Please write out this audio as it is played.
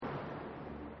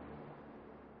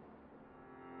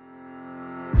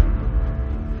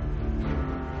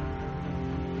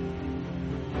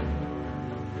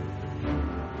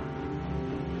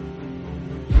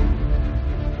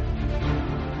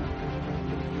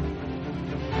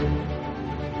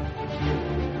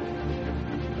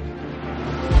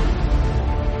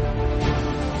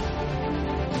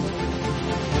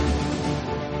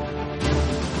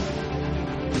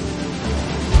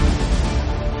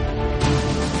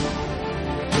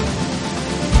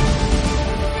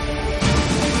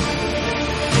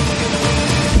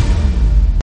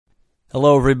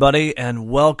Hello, everybody, and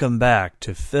welcome back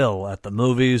to Phil at the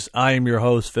Movies. I am your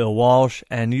host, Phil Walsh,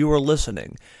 and you are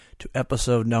listening to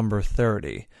episode number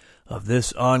 30 of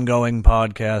this ongoing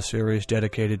podcast series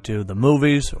dedicated to the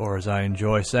movies, or as I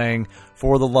enjoy saying,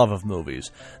 for the love of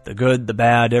movies. The good, the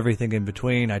bad, everything in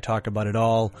between. I talk about it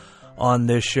all on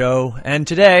this show. And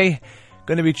today,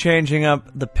 going to be changing up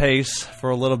the pace for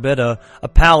a little bit, a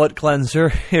palate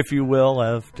cleanser, if you will,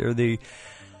 after the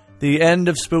end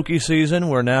of spooky season.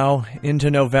 We're now into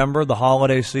November. The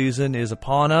holiday season is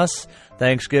upon us.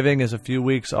 Thanksgiving is a few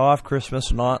weeks off.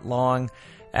 Christmas not long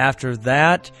after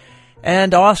that.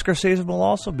 And Oscar season will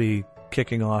also be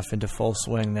kicking off into full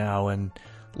swing now. And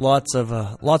lots of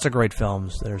great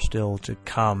films that are still to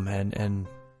come. And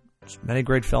many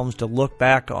great films to look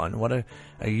back on. What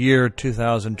a year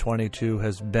 2022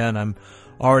 has been. I'm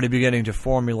already beginning to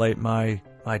formulate my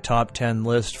top 10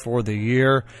 list for the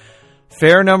year.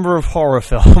 Fair number of horror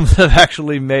films have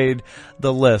actually made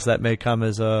the list. That may come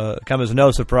as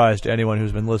no surprise to anyone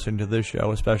who's been listening to this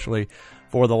show, especially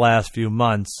for the last few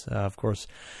months. Of course,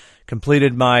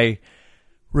 completed my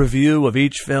review of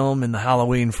each film in the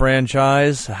Halloween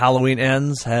franchise. Halloween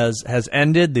Ends has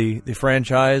ended. The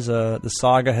franchise, the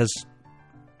saga has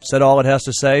said all it has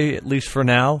to say, at least for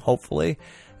now, hopefully.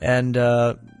 And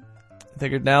I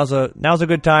figured now's a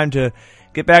good time to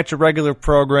get back to regular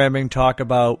programming, talk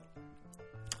about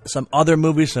some other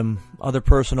movies, some other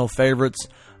personal favorites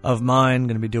of mine.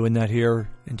 Going to be doing that here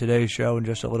in today's show in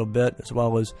just a little bit, as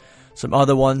well as some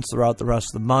other ones throughout the rest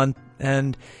of the month.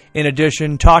 And in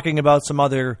addition, talking about some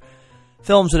other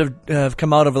films that have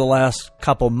come out over the last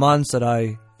couple months that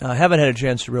I haven't had a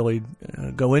chance to really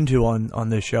go into on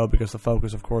this show, because the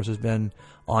focus, of course, has been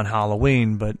on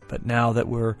Halloween. But now that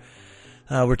we're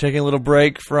taking a little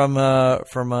break from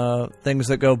things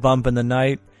that go bump in the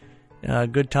night,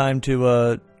 good time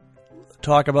to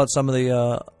talk about some of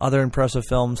the other impressive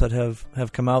films that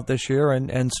have come out this year,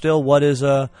 and still what is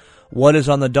on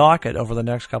the docket over the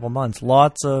next couple months.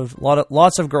 Lots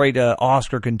of great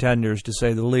Oscar contenders, to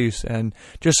say the least, and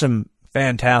just some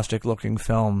fantastic looking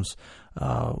films.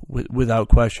 Without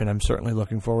question, I'm certainly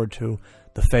looking forward to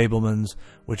The Fabelmans,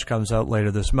 which comes out later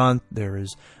this month. There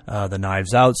is the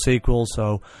Knives Out sequel,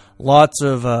 so lots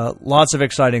of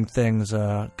exciting things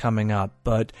coming up.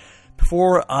 But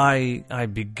before I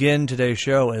begin today's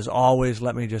show, as always,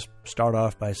 let me just start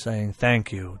off by saying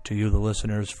thank you to you, the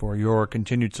listeners, for your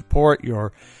continued support,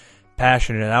 your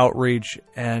passionate outreach,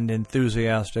 and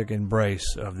enthusiastic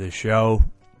embrace of this show.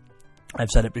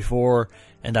 I've said it before,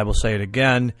 and I will say it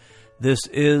again. This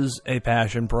is a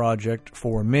passion project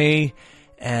for me,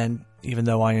 and even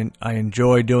though I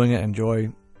enjoy doing it,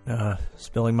 enjoy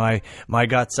spilling my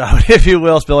guts out, if you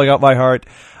will, spilling out my heart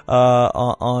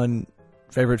on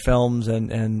favorite films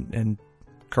and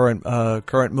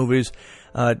current movies,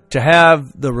 to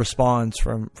have the response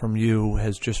from you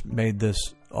has just made this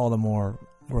all the more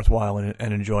worthwhile and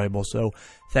enjoyable. So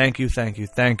thank you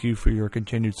for your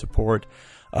continued support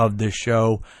of this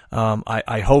show.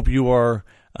 I hope you are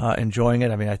enjoying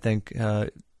it. I mean, I think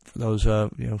those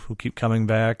who keep coming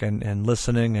back and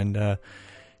listening and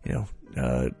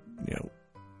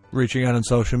reaching out on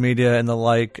social media and the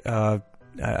like,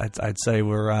 I'd say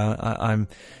I'm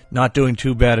not doing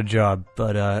too bad a job,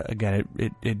 but again,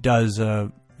 it does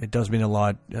mean a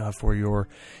lot for your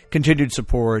continued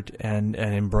support and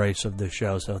embrace of this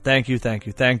show. So thank you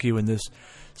in this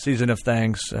season of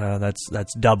thanks.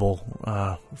 That's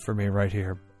double for me right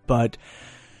here. But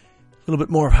a little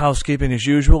bit more of housekeeping as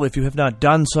usual. If you have not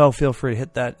done so, feel free to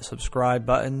hit that subscribe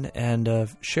button and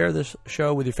share this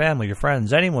show with your family, your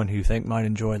friends, anyone who you think might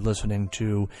enjoy listening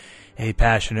to a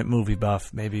passionate movie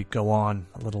buff. Maybe go on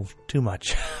a little too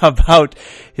much about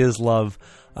his love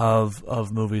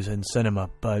of movies and cinema.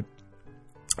 But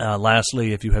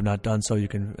lastly, if you have not done so, you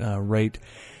can rate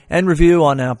and review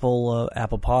on Apple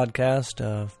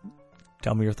Podcast.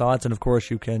 Tell me your thoughts, and of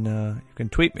course you can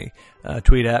tweet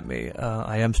at me.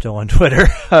 I am still on Twitter,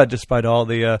 despite all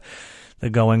the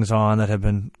goings on that have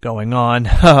been going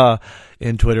on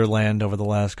in Twitter land over the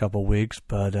last couple of weeks.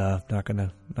 But not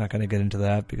gonna get into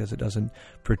that because it doesn't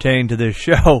pertain to this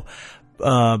show.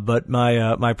 But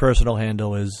my personal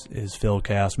handle is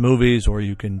PhilCast Movies, or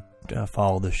you can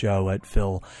follow the show at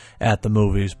Phil at the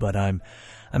Movies. But I'm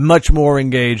much more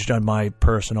engaged on my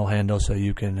personal handle, so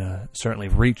you can certainly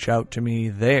reach out to me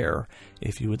there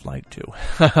if you would like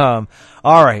to.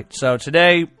 All right, so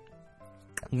today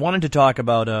I wanted to talk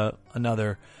about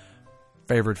another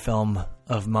favorite film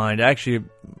of mine. Actually,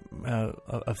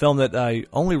 a film that I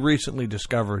only recently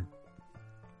discovered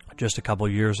just a couple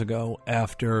years ago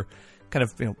after kind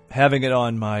of having it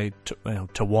on my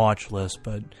to watch list,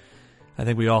 but I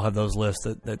think we all have those lists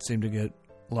that seem to get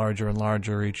larger and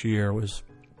larger each year.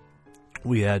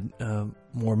 We had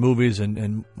more movies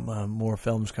and more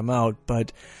films come out,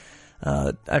 but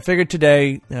I figured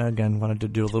today, again, wanted to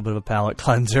do a little bit of a palate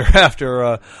cleanser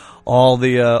after all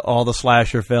the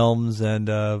slasher films and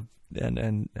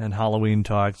Halloween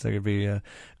talks. There could be a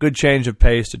good change of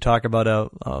pace to talk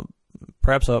about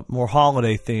perhaps a more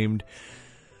holiday themed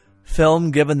film,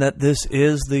 given that this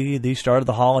is the start of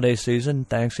the holiday season,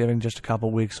 Thanksgiving just a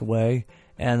couple weeks away,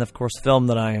 and of course the film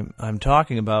that I'm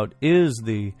talking about is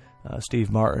the Steve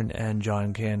Martin and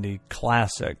John Candy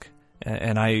classic,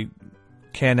 and I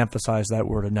can't emphasize that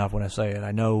word enough when I say it.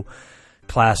 I know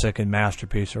classic and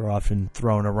masterpiece are often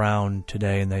thrown around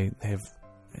today, and they have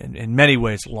in many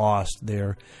ways lost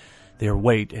their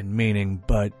weight and meaning,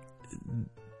 but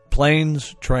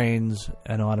Planes, Trains,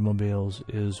 and Automobiles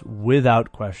is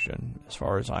without question, as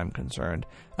far as I'm concerned,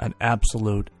 an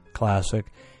absolute classic.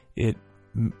 It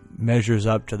measures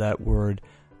up to that word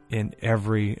in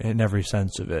every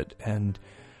sense of it. And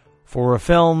for a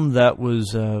film that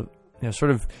was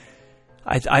sort of,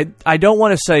 I don't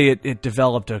want to say it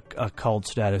developed a cult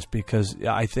status, because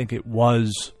I think it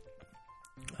was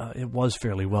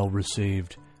fairly well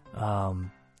received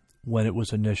when it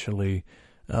was initially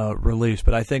released,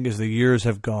 but I think as the years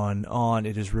have gone on,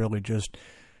 it has really just,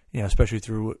 especially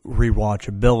through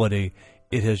rewatchability,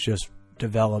 it has just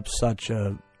developed such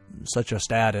a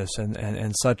status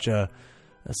and such a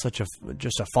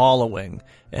following.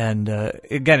 And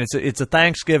again, it's a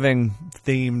Thanksgiving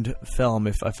themed film,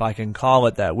 if I can call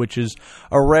it that, which is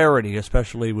a rarity,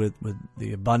 especially with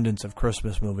the abundance of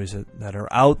Christmas movies that are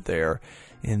out there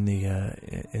in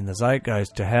the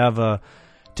zeitgeist. To have a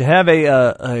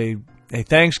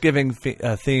Thanksgiving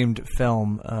themed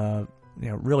film,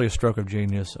 really a stroke of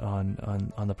genius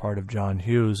on the part of John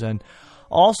Hughes. And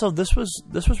also, this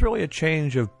was really a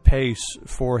change of pace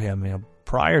for him.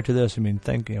 Prior to this,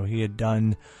 he had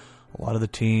done a lot of the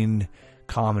teen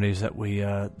comedies that we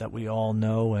all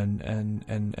know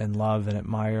and love and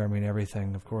admire.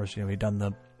 Everything, of course. He'd done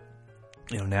the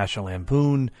National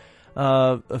Lampoon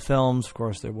films. Of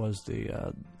course, there was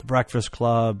the Breakfast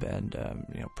Club and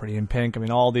Pretty in Pink.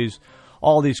 All these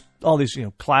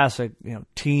classic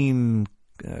teen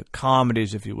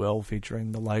comedies, if you will,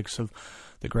 featuring the likes of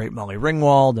the great Molly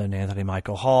Ringwald and Anthony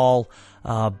Michael Hall.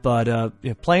 But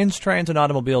Planes, Trains, and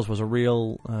Automobiles was a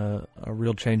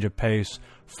real change of pace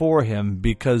for him,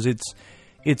 because it's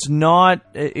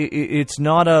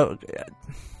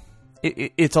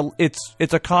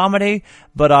a comedy,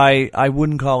 but I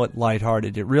wouldn't call it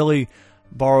lighthearted. It really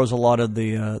borrows a lot of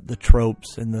the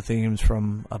tropes and the themes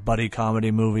from a buddy comedy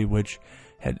movie, which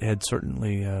had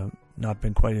certainly not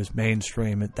been quite as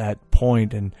mainstream at that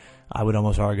point. And I would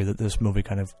almost argue that this movie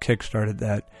kind of kickstarted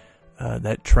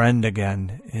that trend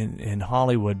again in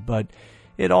Hollywood. But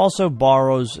it also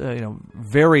borrows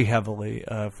very heavily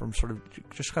from sort of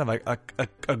just kind of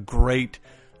a great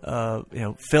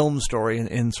film story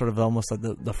in sort of almost like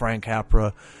the Frank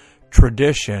Capra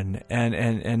tradition,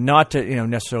 and not to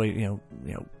necessarily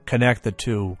connect the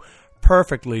two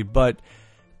perfectly, but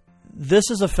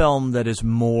this is a film that is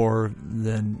more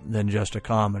than just a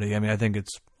comedy. I think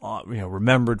it's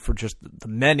remembered for just the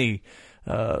many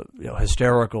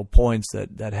hysterical points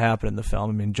that happen in the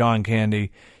film. John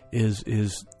Candy is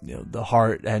the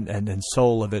heart and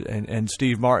soul of it, and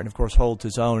Steve Martin, of course, holds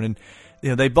his own, and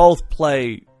they both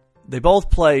play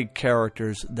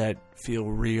characters that feel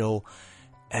real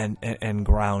and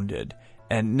grounded,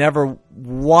 and never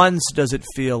once does it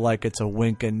feel like it's a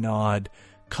wink and nod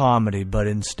comedy, but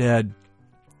instead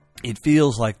it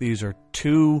feels like these are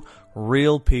two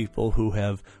real people who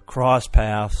have crossed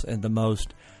paths in the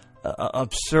most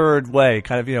absurd way,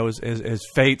 kind of as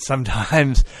fate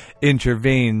sometimes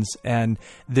intervenes, and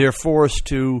they're forced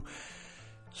to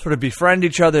sort of befriend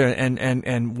each other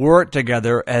and work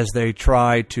together as they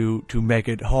try to make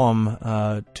it home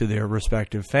to their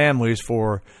respective families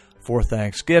for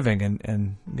Thanksgiving.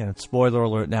 And spoiler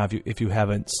alert now if you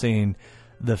haven't seen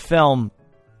the film,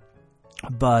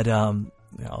 but I'll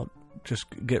just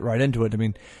get right into it.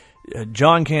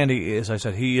 John Candy, as I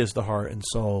said, he is the heart and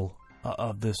soul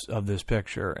of this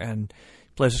picture, and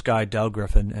he plays this guy Del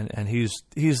Griffin, and he's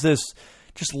this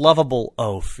just lovable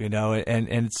oaf, and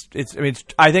it's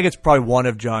I think it's probably one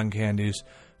of John Candy's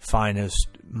finest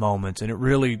moments, and it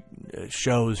really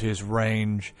shows his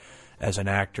range as an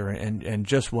actor, and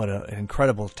just what an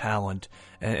incredible talent,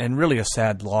 and really a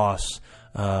sad loss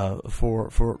for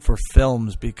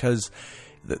films, because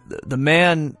the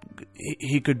man,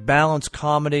 he could balance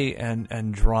comedy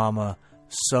and drama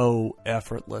so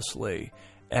effortlessly.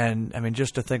 And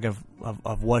just to think of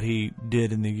what he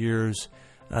did in the years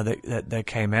that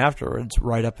came afterwards,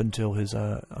 right up until his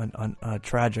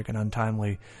tragic and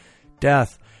untimely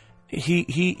death.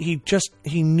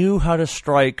 He knew how to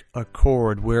strike a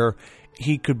chord where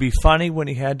he could be funny when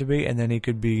he had to be, and then he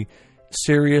could be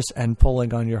serious and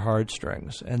pulling on your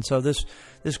heartstrings. And so this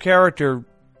character,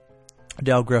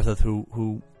 Dale Griffith,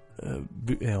 who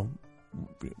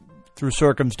through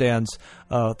circumstance,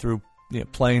 through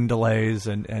plane delays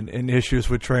and issues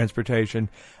with transportation,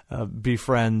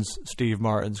 befriends Steve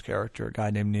Martin's character, a guy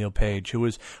named Neil Page,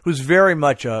 who's very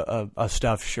much a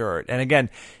stuffed shirt. And again,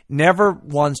 never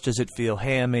once does it feel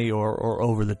hammy or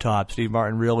over the top. Steve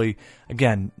Martin really,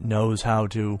 again, knows how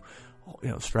to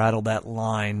straddle that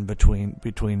line between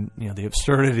the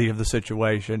absurdity of the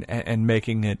situation and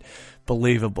making it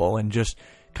believable, and just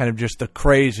the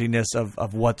craziness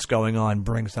of what's going on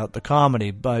brings out the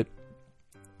comedy. But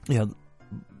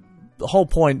the whole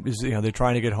point is they're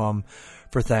trying to get home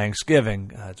for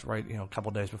Thanksgiving. It's right a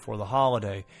couple days before the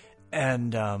holiday,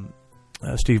 and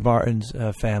Steve Martin's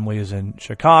family is in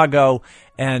Chicago,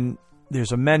 and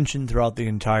there's a mention throughout the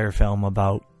entire film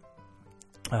about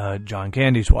John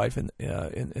Candy's wife in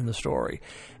the story,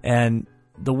 and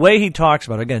the way he talks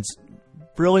about it, again, it's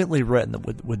brilliantly written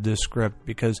with this script,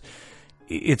 because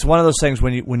it's one of those things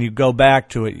when you go back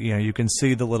to it, you can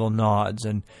see the little nods.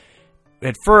 And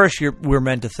at first we're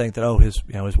meant to think that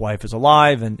his wife is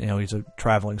alive, and he's a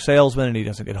traveling salesman and he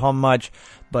doesn't get home much,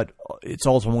 but it's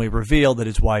ultimately revealed that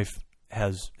his wife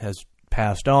has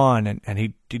passed on, and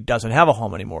he doesn't have a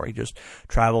home anymore. He just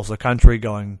travels the country,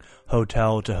 going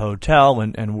hotel to hotel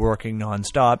and working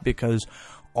nonstop, because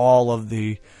all of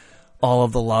the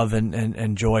love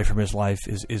and joy from his life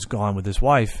is gone with his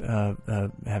wife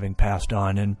having passed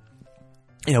on. And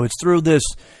it's through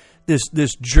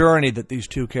this journey that these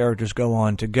two characters go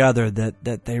on together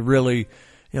that they really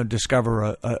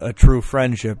discover a true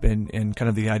friendship in kind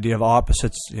of the idea of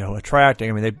opposites attracting.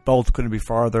 I mean, they both couldn't be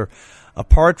farther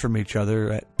apart from each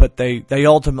other, but they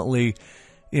ultimately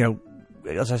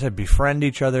as I said, befriend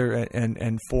each other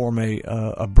and form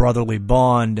a brotherly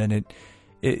bond. And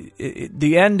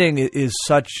the ending is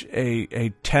such a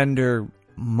tender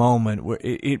moment where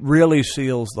it really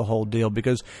seals the whole deal,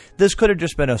 because this could have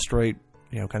just been a straight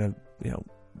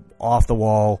off the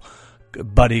wall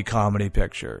buddy comedy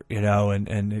picture,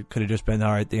 and it could have just been,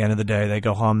 all right, at the end of the day, they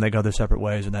go home, they go their separate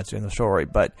ways, and that's the end of the story.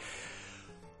 But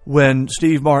when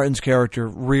Steve Martin's character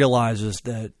realizes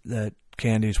that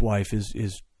Candy's wife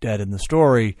is dead in the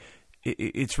story,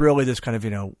 it's really this kind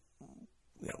of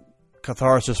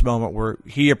catharsis moment where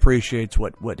he appreciates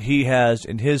what he has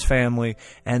in his family,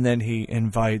 and then he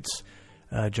invites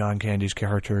John Candy's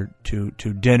character to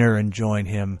dinner and join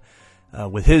him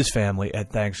with his family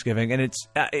at Thanksgiving. And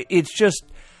it's just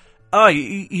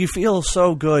you feel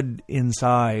so good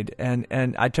inside,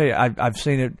 and I tell you, I've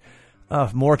seen it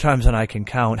more times than I can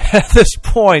count at this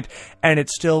point, and it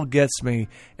still gets me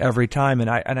every time. And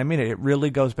I mean it really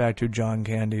goes back to John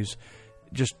Candy's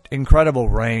just incredible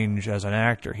range as an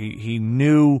actor. He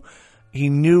knew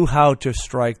how to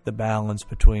strike the balance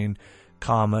between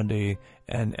comedy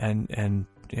and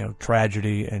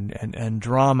tragedy and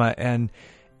drama, and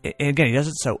again, he does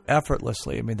it so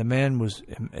effortlessly. I mean, the man was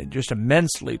just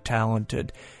immensely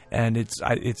talented, and it's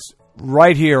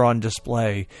right here on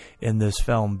display in this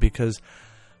film, because,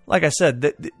 like I said,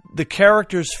 the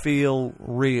characters feel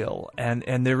real,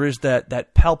 and there is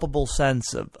that palpable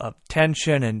sense of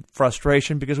tension and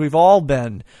frustration, because we've all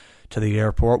been to the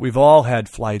airport. We've all had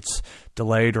flights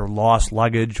delayed or lost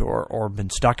luggage or been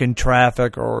stuck in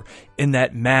traffic or in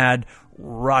that mad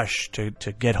rush to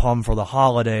get home for the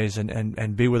holidays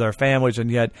and be with our families,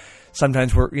 and yet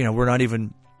sometimes we're not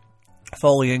even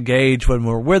fully engaged when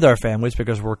we're with our families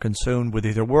because we're consumed with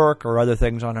either work or other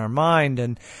things on our mind,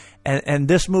 and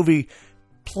this movie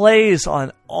plays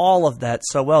on all of that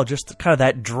so well, just kind of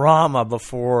that drama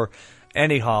before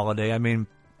any holiday. I mean,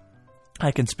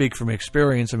 I can speak from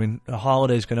experience. I mean, the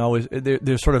holidays can always,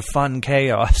 there's sort of fun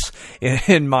chaos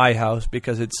in my house,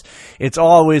 because it's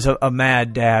always a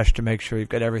mad dash to make sure you've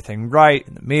got everything right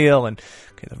in the meal, and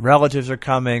the relatives are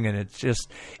coming, and it's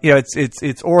just,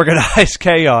 it's organized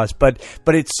chaos, but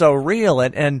it's so real.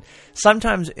 And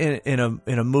sometimes in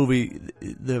a movie,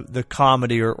 the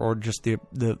comedy or just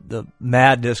the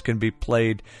madness can be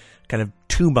played kind of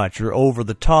too much or over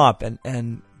the top.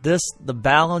 And the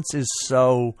balance is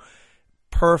so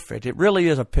perfect. It really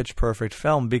is a pitch perfect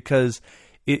film, because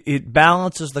it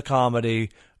balances the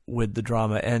comedy with the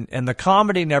drama, and the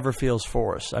comedy never feels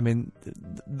forced. I mean,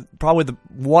 probably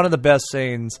one of the best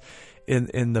scenes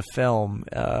in the film.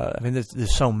 I mean,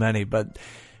 there's so many, but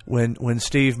when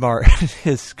Steve Martin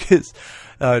is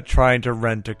trying to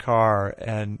rent a car,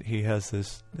 and he has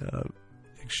this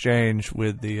exchange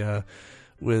with the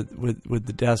with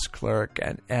the desk clerk,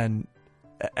 and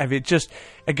I mean, just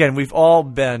again, we've all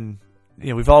been,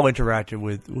 we've all interacted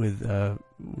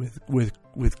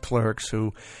with clerks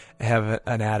who have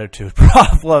an attitude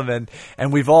problem,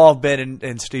 and we've all been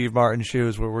in Steve Martin's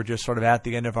shoes, where we're just sort of at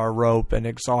the end of our rope and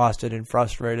exhausted and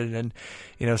frustrated, and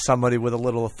somebody with a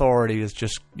little authority is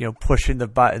just pushing the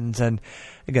buttons. And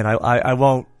again, I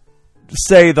won't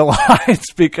say the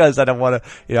lines because I don't want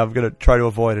to, I'm going to try to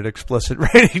avoid an explicit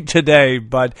rating today,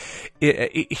 but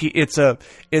it's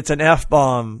an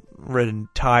F-bomb ridden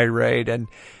tirade, and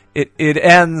it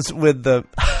ends with the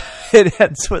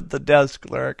desk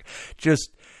clerk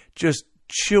just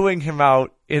chewing him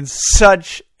out in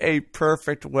such a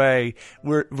perfect way,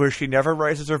 where she never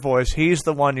raises her voice. He's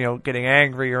the one, getting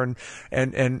angrier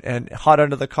and hot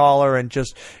under the collar and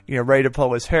just, ready to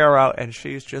pull his hair out. And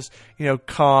she's just,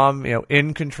 calm,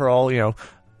 in control,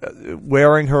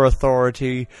 wearing her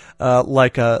authority,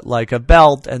 like a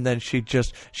belt. And then she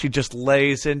just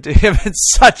lays into him in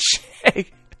such a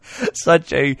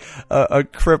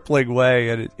crippling way.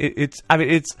 And it's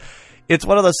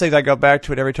one of those things I go back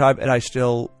to it every time, and I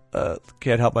still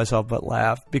can't help myself but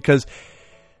laugh, because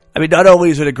not only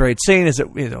is it a great scene, is it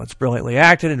it's brilliantly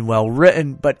acted and well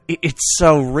written, but it's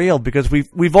so real, because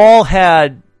we've all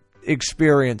had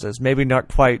experiences, maybe not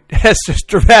quite as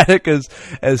dramatic as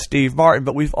Steve Martin,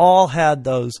 but we've all had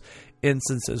those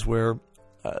instances where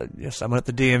someone at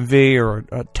the DMV or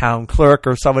a town clerk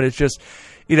or someone is just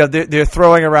they're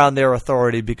throwing around their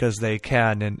authority because they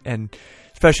can, and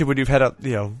especially when you've had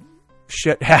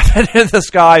shit happen in the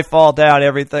sky, fall down,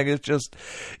 everything is just,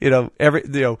 every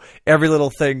little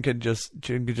thing can just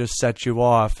set you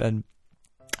off. And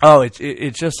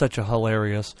it's just such a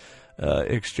hilarious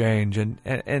exchange. And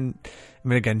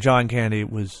again, John Candy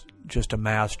was just a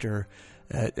master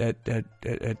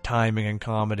at timing and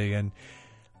comedy. And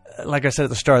like I said at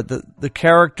the start, the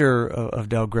character of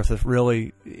Del Griffith,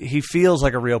 really, he feels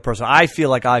like a real person. I feel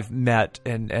like I've met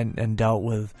and dealt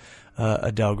with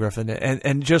Del Griffith,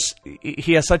 and just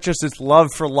he has such this love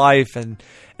for life, and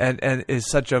is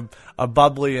such a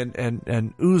bubbly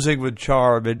and oozing with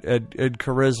charm and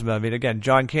charisma. Again,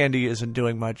 John Candy isn't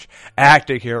doing much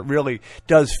acting here. It really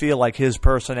does feel like his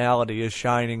personality is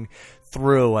shining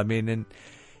through.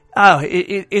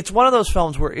 It's one of those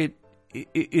films where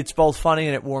it's both funny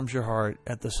and it warms your heart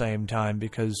at the same time,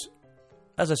 because,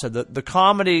 as I said, the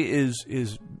comedy is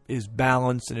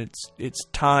balanced, and it's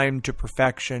timed to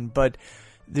perfection, but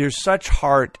there's such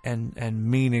heart and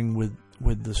meaning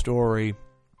with the story.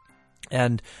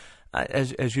 And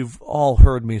as you've all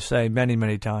heard me say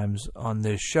many times on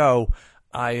this show,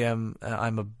 I'm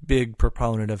a big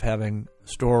proponent of having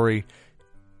story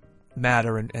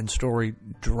matter and story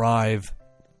drive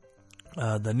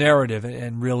the narrative,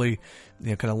 and really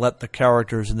kind of let the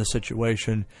characters in the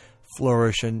situation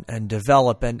flourish and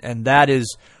develop, and that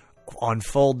is on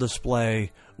full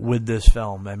display with this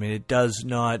film. It does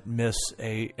not miss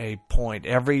a point.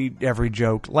 Every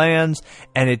joke lands,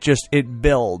 and it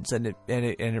builds, and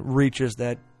it reaches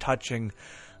that touching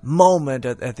moment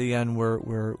at the end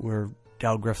where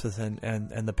Del Griffith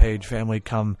and the Page family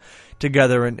come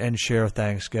together and share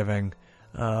Thanksgiving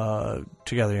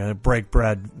together, break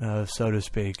bread, so to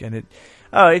speak. And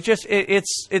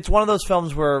it's one of those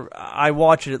films where I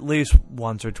watch it at least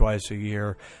once or twice a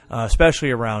year,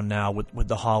 especially around now with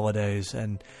the holidays.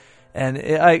 And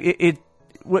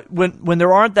when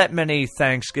there aren't that many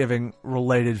Thanksgiving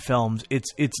related films,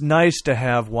 it's nice to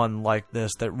have one like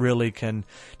this that really can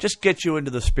just get you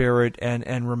into the spirit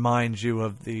and remind you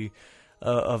of the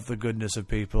goodness of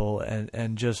people,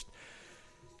 and just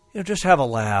have a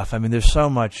laugh. There's so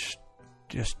much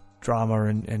just drama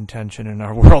and tension in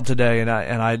our world today, and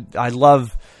I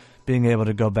love being able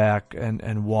to go back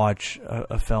and watch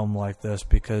a film like this,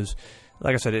 because,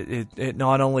 like I said, it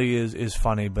not only is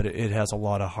funny, but it has a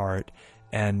lot of heart.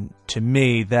 And to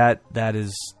me, that's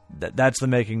the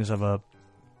makings of a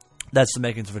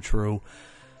true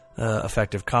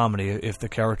effective comedy. If the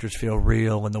characters feel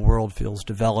real and the world feels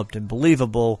developed and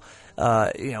believable,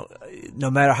 no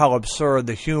matter how absurd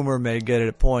the humor may get at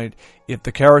a point, if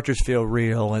the characters feel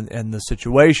real and the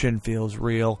situation feels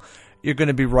real, you're going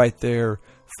to be right there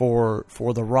for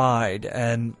the ride.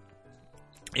 And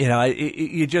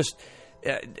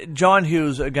John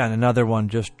Hughes, again, another one,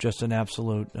 just an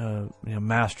absolute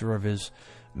master of his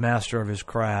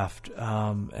craft.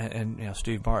 And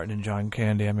Steve Martin and John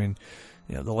Candy.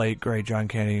 The late great John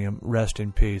Candy, rest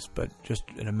in peace, but just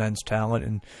an immense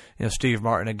talent. And Steve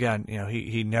Martin, again,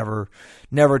 he never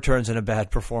turns in a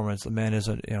bad performance. The man is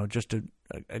a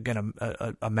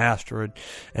master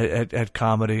at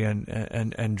comedy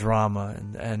and drama.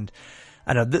 And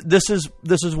I know this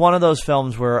is one of those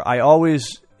films where I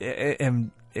always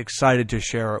am excited to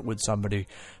share it with somebody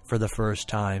for the first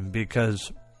time,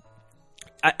 because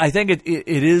I think it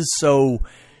is so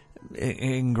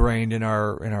ingrained in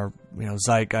our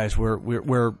zeitgeist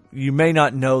where you may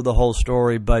not know the whole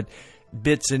story, but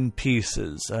bits and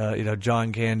pieces.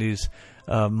 John Candy's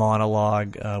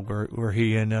monologue where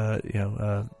he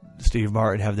and Steve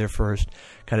Martin have their first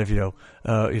kind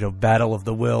of battle of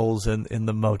the wills in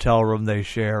the motel room they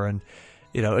share, and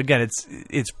again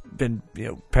it's been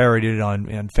parodied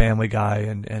on Family Guy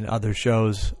and other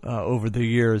shows over the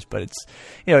years, but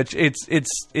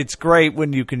it's great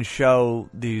when you can show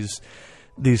these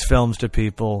films to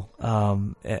people,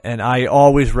 and I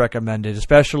always recommend it,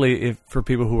 especially for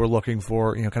people who are looking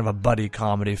for kind of a buddy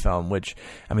comedy film, which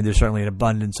there's certainly an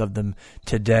abundance of them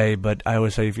today, but I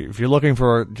always say if you're looking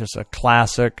for just a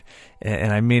classic,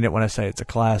 and I mean it when I say it's a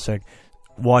classic,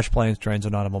 watch Planes, Trains,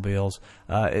 and Automobiles.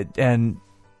 And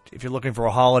if you're looking for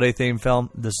a holiday-themed film,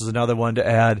 this is another one to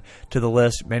add to the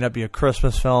list. It may not be a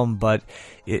Christmas film, but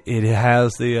it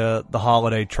has the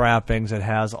holiday trappings. It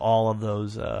has all of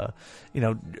those,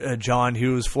 John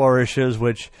Hughes flourishes,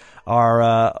 which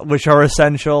are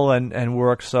essential and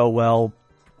work so well,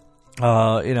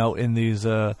 in these,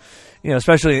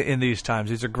 especially in these times.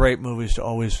 These are great movies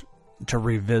to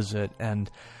revisit, and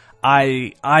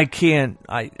I can't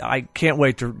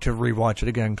wait to rewatch it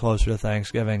again closer to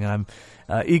Thanksgiving. I'm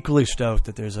equally stoked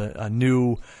that there's a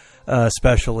new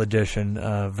special edition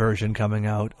version coming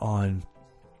out on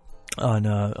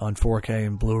 4K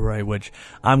and Blu-ray, which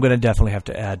I'm going to definitely have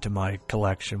to add to my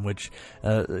collection. Which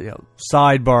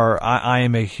sidebar, I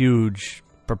am a huge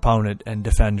proponent and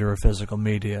defender of physical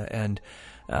media, and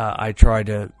I try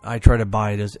to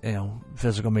buy it as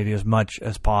physical media as much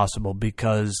as possible,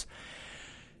 because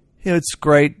it's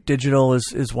great. Digital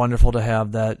is wonderful to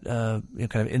have that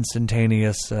kind of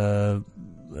instantaneous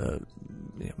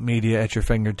media at your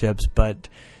fingertips. But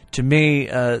to me,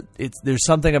 there's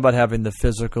something about having the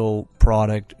physical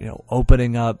product,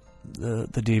 opening up the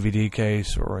DVD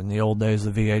case, or in the old days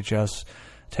the VHS,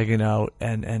 taking out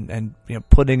and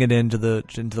putting it into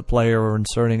the player or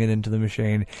inserting it into the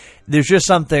machine. There's just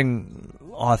something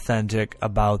authentic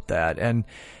about that,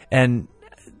 and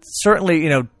certainly,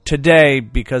 today,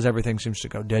 because everything seems to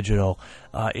go digital,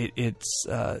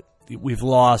 we've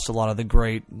lost a lot of the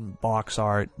great box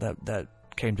art that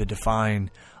came to define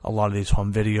a lot of these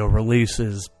home video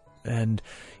releases, and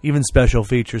even special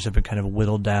features have been kind of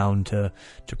whittled down to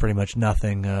pretty much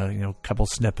nothing. A couple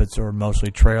snippets or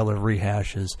mostly trailer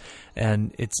rehashes,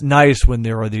 and it's nice when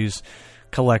there are these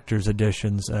collector's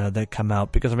editions that come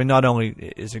out, because not only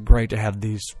is it great to have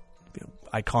these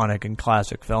iconic and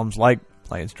classic films like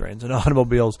Planes, Trains, and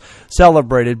Automobiles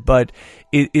celebrated, but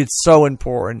it's so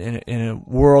important in a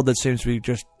world that seems to be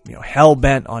just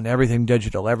hell-bent on everything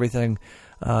digital, everything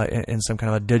in some kind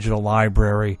of a digital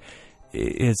library.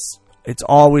 It's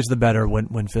always the better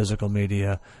when physical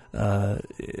media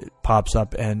pops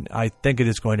up, and I think it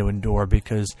is going to endure,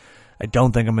 because I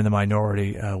don't think I'm in the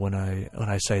minority when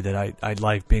I say that I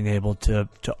like being able to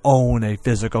own a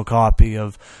physical copy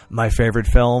of my favorite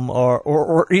film,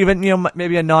 or even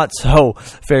maybe a not so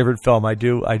favorite film. I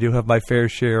do have my fair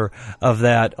share of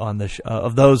that on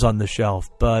of those on the shelf,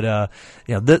 but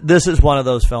this is one of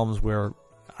those films where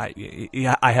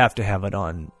I have to have it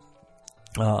on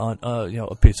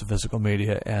a piece of physical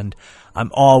media, and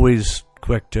I'm always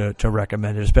quick to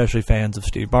recommend it, especially fans of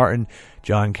Steve Martin,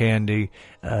 John Candy.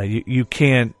 You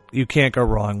can't go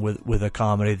wrong with a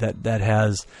comedy that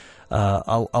has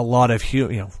a lot of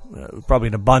probably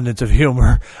an abundance of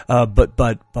humor, but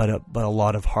a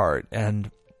lot of heart, and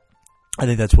I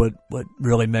think that's what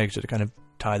really makes it, to kind of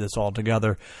tie this all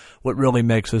together. What really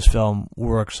makes this film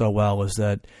work so well is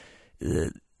that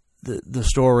the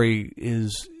story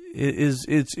is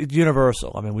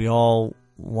universal. We all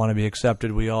want to be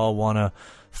accepted. We all want to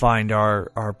find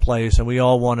our place, and we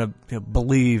all want to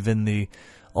believe in the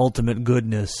ultimate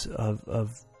goodness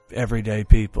of everyday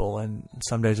people. And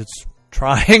some days it's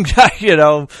trying.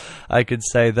 I could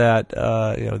say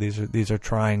that these are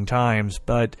trying times,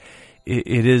 but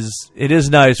it is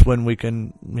nice when we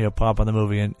can pop on the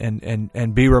movie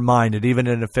and be reminded, even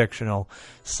in a fictional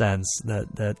sense,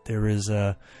 that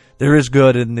there is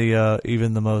good in the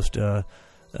even the most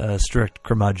strict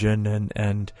curmudgeon,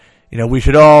 and we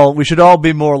should all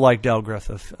be more like Del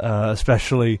Griffith,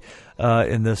 especially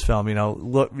in this film.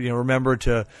 Remember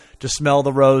to smell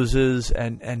the roses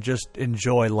and just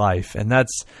enjoy life, and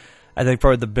that's, I think,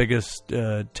 probably the biggest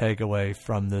takeaway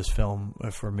from this film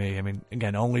for me.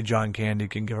 Again, only John Candy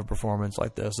can give a performance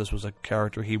like this. This was a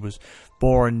character he was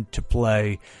born to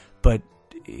play, but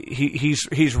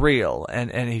he's real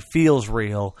and he feels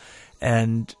real,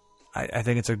 and I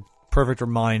think it's a perfect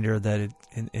reminder that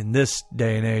in this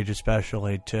day and age,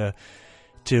 especially to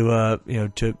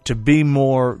be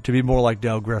more like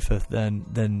Del Griffith than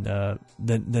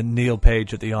Neil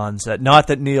Page at the onset. Not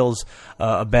that Neil's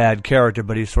a bad character,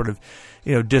 but he's sort of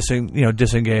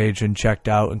disengaged and checked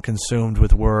out and consumed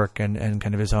with work and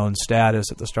kind of his own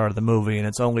status at the start of the movie. And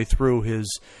it's only through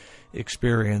his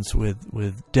experience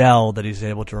with Del that he's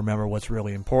able to remember what's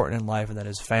really important in life, and that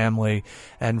his family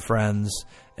and friends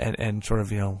and sort of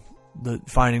the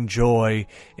finding joy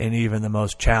in even the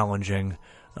most challenging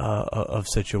of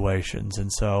situations. And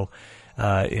so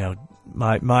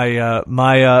my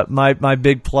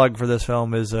big plug for this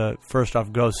film is first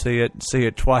off, go see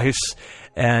it twice,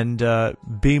 and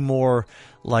be more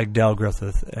like Del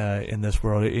Griffith in this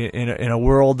world. In a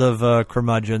world of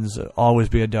curmudgeons, always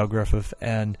be a Del Griffith,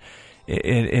 and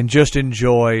just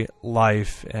enjoy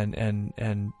life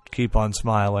and keep on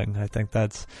smiling. I think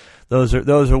those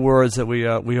are words that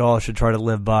we all should try to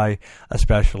live by,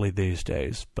 especially these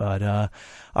days. But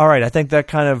all right, I think that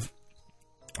kind of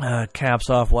caps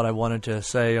off what I wanted to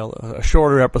say. A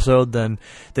shorter episode than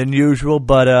usual,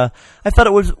 but I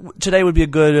thought today would be a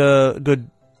good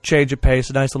change of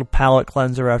pace, a nice little palate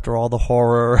cleanser after all the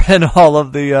horror and all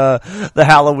of the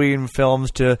Halloween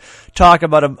films, to talk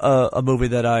about a movie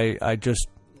that I just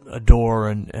adore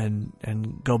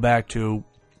and go back to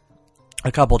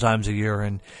a couple times a year,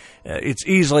 and it's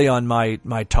easily on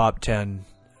my top 10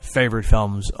 favorite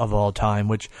films of all time,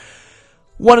 which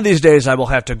one of these days I will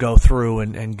have to go through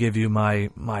and give you my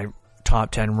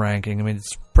top 10 ranking. I mean,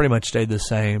 it's pretty much stayed the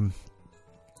same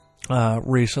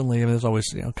recently. I mean, there's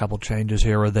always a couple changes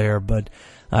here or there, but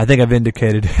I think I've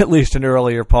indicated, at least in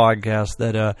earlier podcasts,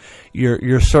 that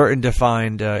you're certain to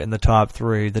find in the top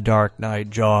 3 The Dark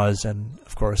Knight, Jaws, and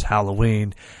of course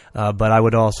Halloween. But I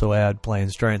would also add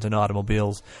Planes, Trains, and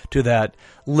Automobiles to that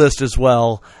list as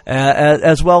well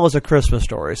as A Christmas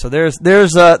Story. So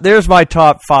there's my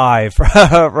top 5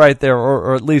 right there,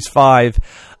 or at least 5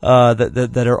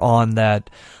 that are on that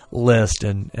list,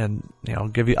 and I'll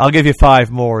give you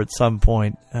 5 more at some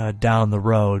point down the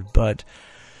road. But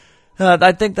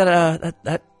I think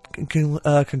that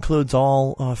concludes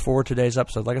all for today's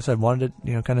episode. Like I said, wanted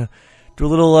to kind of do a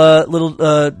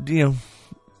little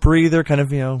breather, kind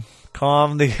of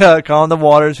calm the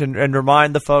waters and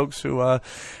remind the folks who are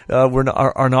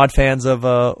not fans of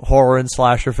horror and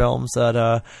slasher films that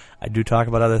I do talk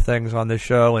about other things on this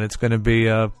show, and it's going to be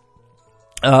a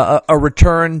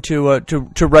return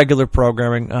to regular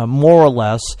programming, more or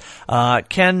less.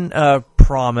 Can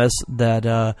promise that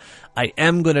I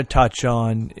am going to touch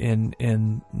on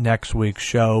in next week's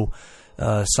show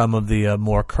some of the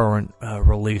more current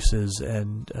releases,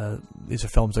 and these are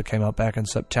films that came out back in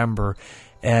September.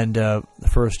 And the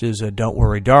first is Don't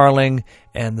Worry, Darling,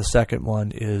 and the second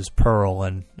one is Pearl.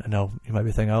 And I know you might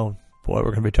be thinking, oh boy,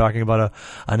 we're going to be talking about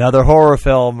another horror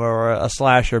film or a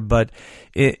slasher, but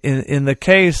in the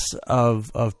case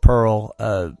of Pearl,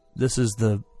 this is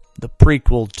the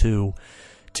prequel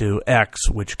to X,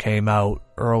 which came out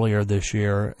earlier this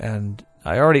year, and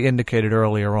I already indicated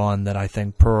earlier on that I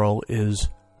think Pearl is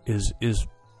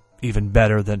even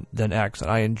better than X, and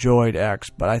I enjoyed X,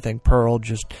 but I think Pearl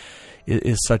just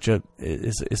is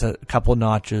a couple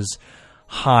notches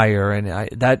higher, and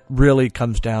that really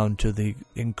comes down to the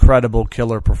incredible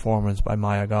killer performance by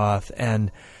Mia Goth.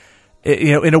 And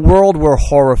in a world where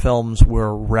horror films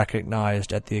were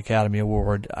recognized at the Academy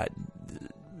Award,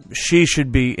 she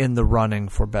should be in the running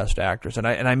for Best Actress, and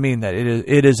I mean that.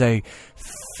 It is a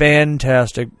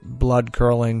fantastic,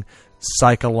 blood-curdling,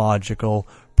 psychological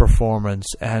performance,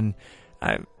 and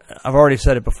I've already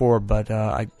said it before, but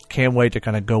I can't wait to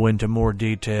kind of go into more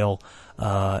detail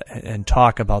and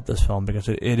talk about this film, because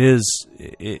it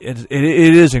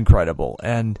is incredible,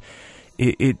 and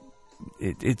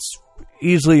it's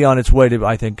easily on its way to,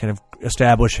 I think, kind of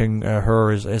establishing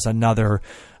her as another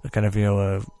kind of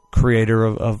a creator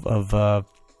of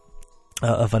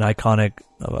an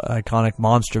iconic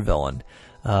monster villain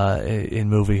in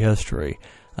movie history.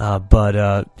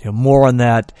 But more on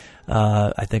that,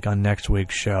 I think, on next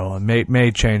week's show. It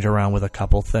may change around with a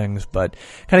couple things, but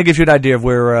kind of gives you an idea of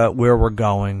where we're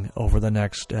going over the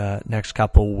next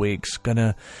couple weeks.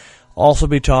 Gonna also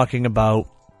be talking about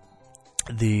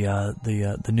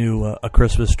the new A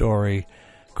Christmas Story,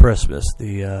 Christmas,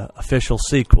 the official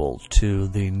sequel to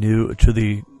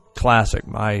the classic.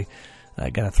 I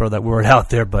gotta throw that word out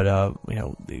there, but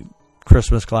the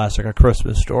Christmas classic, A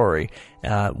Christmas Story,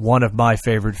 one of my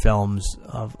favorite films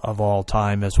of all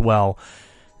time as well.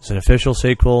 It's an official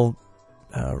sequel,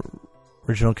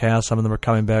 original cast. Some of them are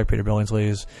coming back. Peter Billingsley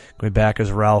is going back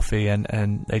as Ralphie,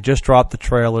 and they just dropped the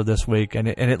trailer this week, and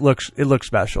it looks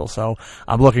special. So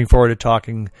I'm looking forward to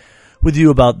talking with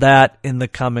you about that in the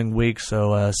coming weeks.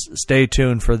 So stay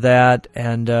tuned for that.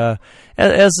 And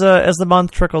as the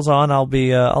month trickles on,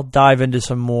 I'll dive into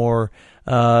some more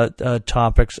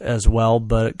topics as well,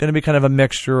 but going to be kind of a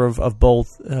mixture of both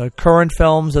current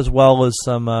films as well as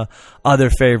some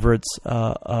other favorites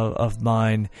of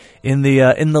mine in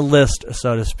the list,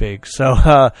 so to speak.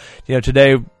 So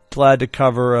today, glad to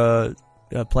cover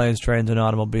Planes, Trains, and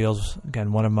Automobiles.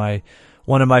 Again, one of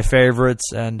my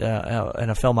favorites, and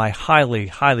a film I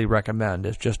highly recommend.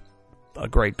 It's just a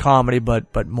great comedy,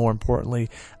 but more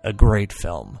importantly, a great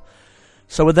film.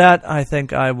 So with that, I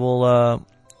think I will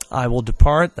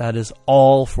depart. That is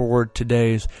all for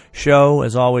today's show.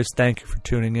 As always, thank you for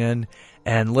tuning in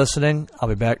and listening. I'll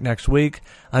be back next week.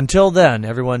 Until then,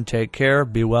 everyone take care,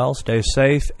 be well, stay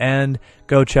safe, and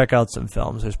go check out some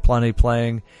films. There's plenty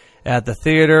playing at the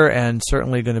theater, and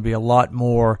certainly going to be a lot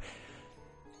more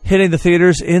hitting the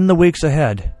theaters in the weeks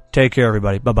ahead. Take care,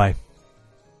 everybody. Bye-bye.